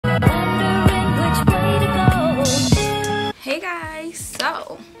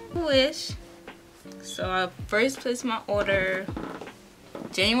So, Wish. So I first placed my order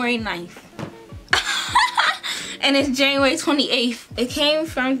January 9th. And it's January 28th. It came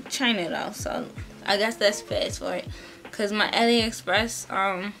from China though, so I guess that's fast for it. Cause my AliExpress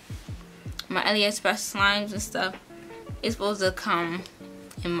slimes and stuff is supposed to come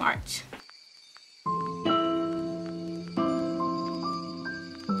in March.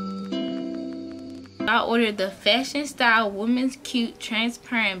 I ordered the fashion style women's cute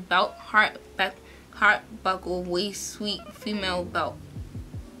transparent belt heart buckle waist sweet female belt.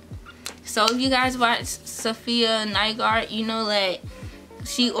 So if you guys watch Sophia Nygaard, you know that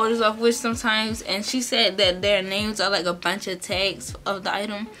she orders off Wish sometimes, and she said that their names are like a bunch of tags of the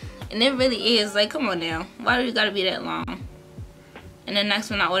item, and it really is. Like, come on now, why do you gotta be that long? And the next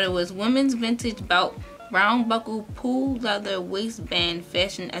one I ordered was women's vintage belt round buckle pool leather waistband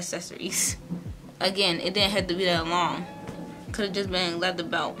fashion accessories. Again, it didn't have to be that long. Could have just been leather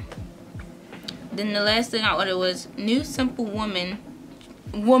belt. Then the last thing I ordered was new simple woman,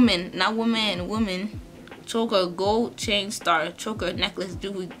 choker gold chain star choker necklace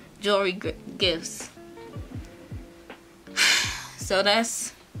jewelry gifts. So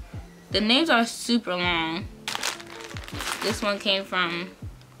that's, the names are super long. This one came from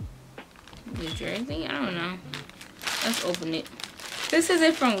New Jersey, I don't know. Let's open it. This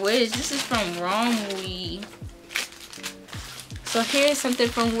isn't from Wish, this is from Wrongly. So here's something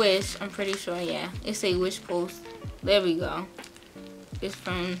from Wish, I'm pretty sure, yeah. It's a Wish post. There we go. It's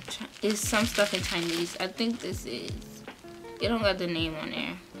some stuff in Chinese. I think this is, it don't got the name on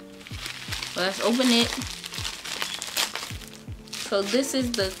there. But let's open it. So this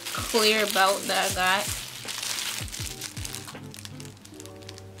is the clear belt that I got.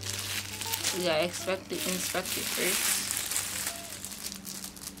 We gotta inspect it first.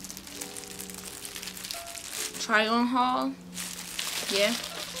 Try on haul. Yeah.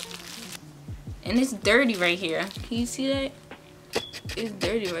 And it's dirty right here. Can you see that? It's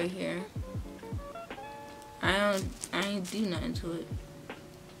dirty right here. I ain't do nothing to it.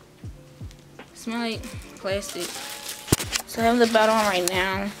 Smell like plastic. So I have the belt on right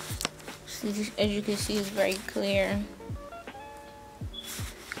now. As you can see, it's very clear.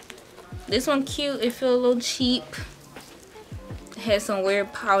 This one cute. It feels a little cheap. It has some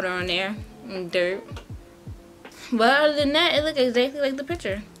weird powder on there and dirt. But other than that, it looks exactly like the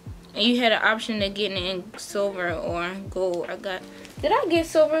picture. And you had an option to get it in silver or gold. Did I get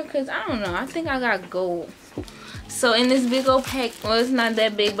silver? Because I don't know. I think I got gold. So in this big old pack, well, it's not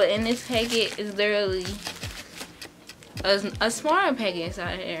that big, but in this packet is literally a smaller packet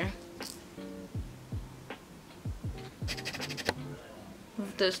inside here.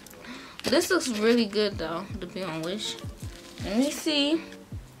 This looks really good though, to be on Wish. Let me see.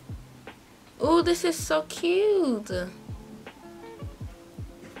 Oh, this is so cute.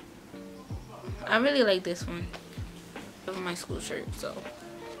 I really like this one. Over my school shirt, so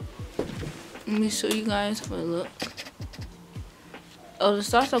let me show you guys how it look. Oh, the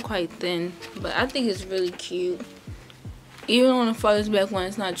stars are quite thin, but I think it's really cute. Even on the farthest back one,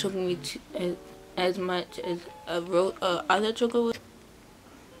 it's not choking me as much as other choker would.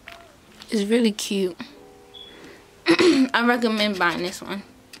 It's really cute. I recommend buying this one.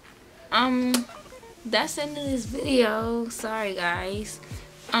 That's the end of this video. Sorry guys.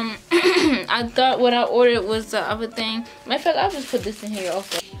 I thought what I ordered was the other thing. Matter of fact, I'll just put this in here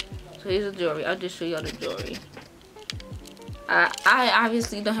also. So here's the jewelry. I'll just show y'all the jewelry. I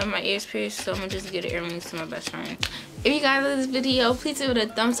obviously don't have my ears pierced, so I'm gonna just get an earrings to my best friend. If you guys like this video, please give it a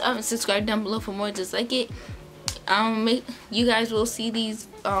thumbs up and subscribe down below for more just like it. You guys will see these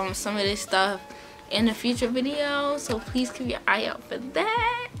some of this stuff in the future videos, so please keep your eye out for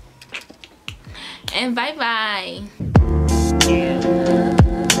that. And bye bye.